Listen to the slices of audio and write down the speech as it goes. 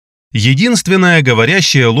Единственная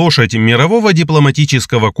говорящая лошадь мирового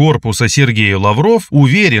дипломатического корпуса Сергей Лавров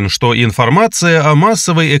уверен, что информация о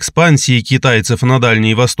массовой экспансии китайцев на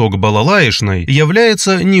Дальний Восток балалаишной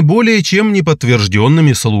является не более чем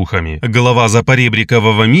неподтвержденными слухами. Глава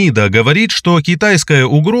запоребрикового МИДа говорит, что китайская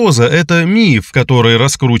угроза – это миф, который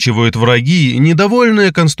раскручивают враги,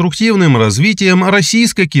 недовольные конструктивным развитием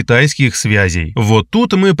российско-китайских связей. Вот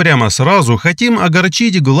тут мы прямо сразу хотим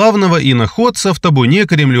огорчить главного иноходца в табуне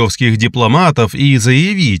кремлевских дипломатов и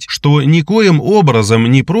заявить, что никоим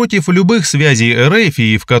образом не против любых связей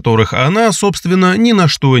РФ, в которых она, собственно, ни на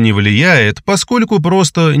что не влияет, поскольку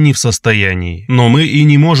просто не в состоянии. Но мы и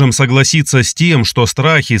не можем согласиться с тем, что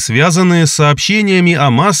страхи, связанные с сообщениями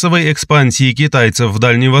о массовой экспансии китайцев в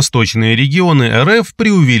дальневосточные регионы РФ,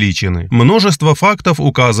 преувеличены. Множество фактов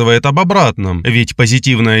указывает об обратном, ведь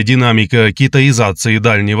позитивная динамика китаизации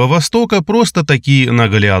Дальнего Востока просто-таки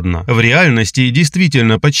наглядна. В реальности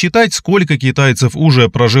действительно подсчитать, сколько китайцев уже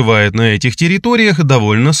проживает на этих территориях,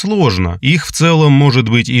 довольно сложно. Их в целом может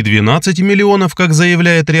быть и 12 миллионов, как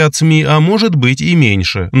заявляет ряд СМИ, а может быть и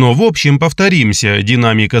меньше. Но в общем, повторимся,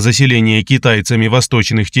 динамика заселения китайцами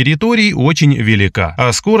восточных территорий очень велика.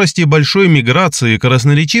 О скорости большой миграции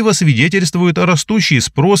красноречиво свидетельствует растущий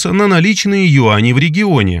спрос на наличные юани в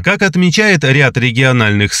регионе. Как отмечает ряд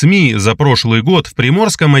региональных СМИ, за прошлый год в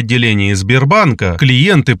приморском отделении Сбербанка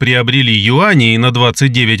клиенты приобрели юаней на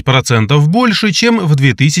 29% больше, чем в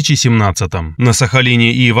 2017. На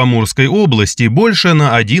Сахалине и в Амурской области больше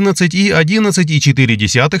на 11 и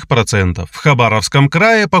 11,4%. В Хабаровском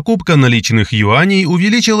крае покупка наличных юаней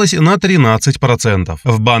увеличилась на 13%.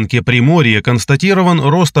 В Банке Приморья констатирован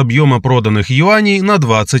рост объема проданных юаней на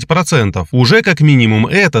 20%. Уже как минимум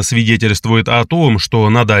это свидетельствует о том, что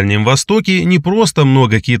на Дальнем Востоке не просто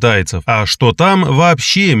много китайцев, а что там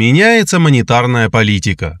вообще меняется монетарная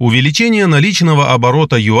политика. Увеличение наличного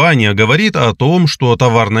оборота юаня говорит о том, что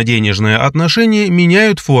товарно-денежные отношения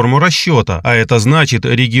меняют форму расчета, а это значит,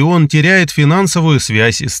 регион теряет финансовую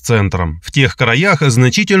связь с центром. В тех краях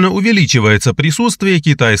значительно увеличивается присутствие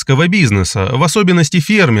китайского бизнеса, в особенности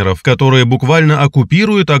фермеров, которые буквально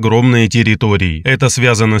оккупируют огромные территории. Это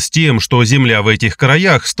связано с тем, что земля в этих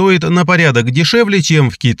краях стоит на порядок дешевле, чем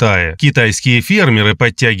в Китае. Китайские фермеры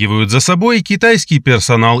подтягивают за собой китайский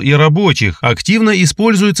персонал и рабочих, активно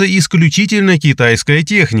используется исключительно китайская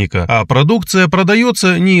техника, а продукция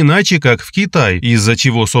продается не иначе, как в Китай, из-за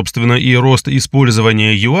чего, собственно, и рост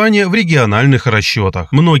использования юаня в региональных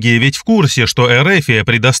расчетах. Многие ведь в курсе, что РФ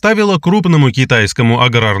предоставила крупному китайскому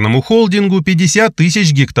аграрному холдингу 50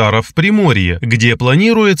 тысяч гектаров в Приморье, где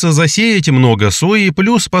планируется засеять много сои,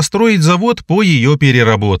 плюс построить завод по ее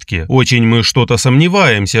переработке. Очень мы что-то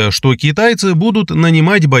сомневаемся, что китайцы будут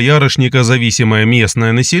нанимать боярышникозависимое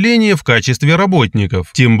местное население в качестве работников,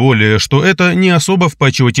 тем более, что это не особо в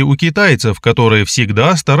почете у китайцев, которые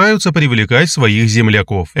всегда стараются привлекать своих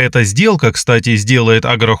земляков. Эта сделка, кстати, сделает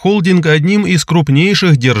агрохолдинг одним из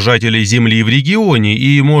крупнейших держателей земли в регионе,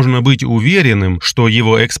 и можно быть уверенным, что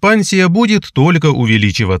его экспансия будет только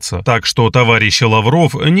увеличиваться. Так что, товарищ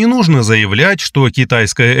Лавров, не нужно заявлять, что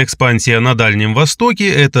китайская экспансия на Дальнем Востоке –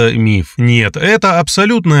 это миф. Нет, это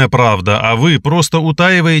абсолютная правда, а вы просто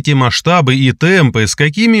утаиваете масштабы и темпы, с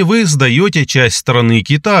какими вы сдаете часть страны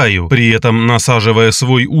Китаю, при этом насаживая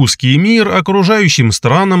свой узкий мир окружающим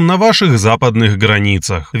странам на ваших западных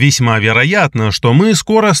границах. Весьма вероятно, что мы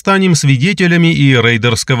скоро станем свидетелями и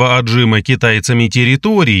рейдерского отжима китайцами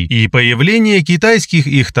территорий, и появления китайских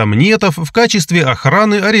ихтамнетов в качестве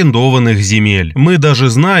охраны арендованных земель. Мы даже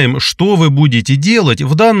знаем, что вы будете делать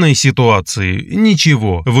в данной ситуации.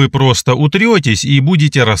 Ничего, вы просто утретесь и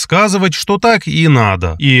будете рассказывать, что так и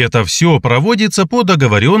надо. И это все проводится по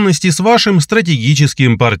договоренности с вашим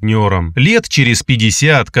стратегическим партнером. Лет через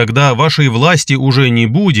 50, когда вашей власти уже не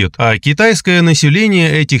будет, а китайское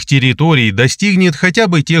население этих территорий достигнет хотя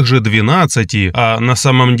бы тех же 12, а на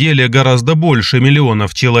самом деле гораздо больше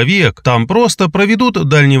миллионов человек, там просто проведут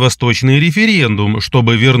дальневосточный референдум,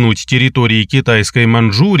 чтобы вернуть территории китайской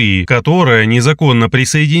Манчжурии, которая незаконно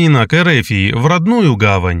присоединена к РФ, в родную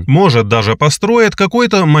гавань. Может, даже построят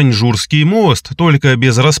какой-то маньчжурский мост, только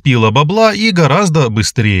без распила бабла и гораздо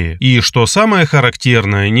быстрее. И что самое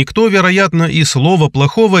характерное, никто, вероятно, и слова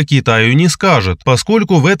плохого Китаю не скажет,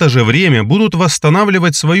 поскольку в это же время будут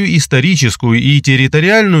восстанавливать свою историческую и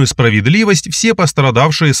территориальную справедливость все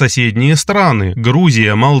пострадавшие соседние страны –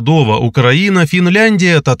 Грузия, Молдова, Украина,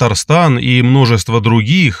 Финляндия, Татарстан и множество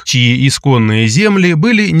других, чьи исконные земли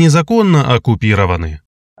были незаконно оккупированы.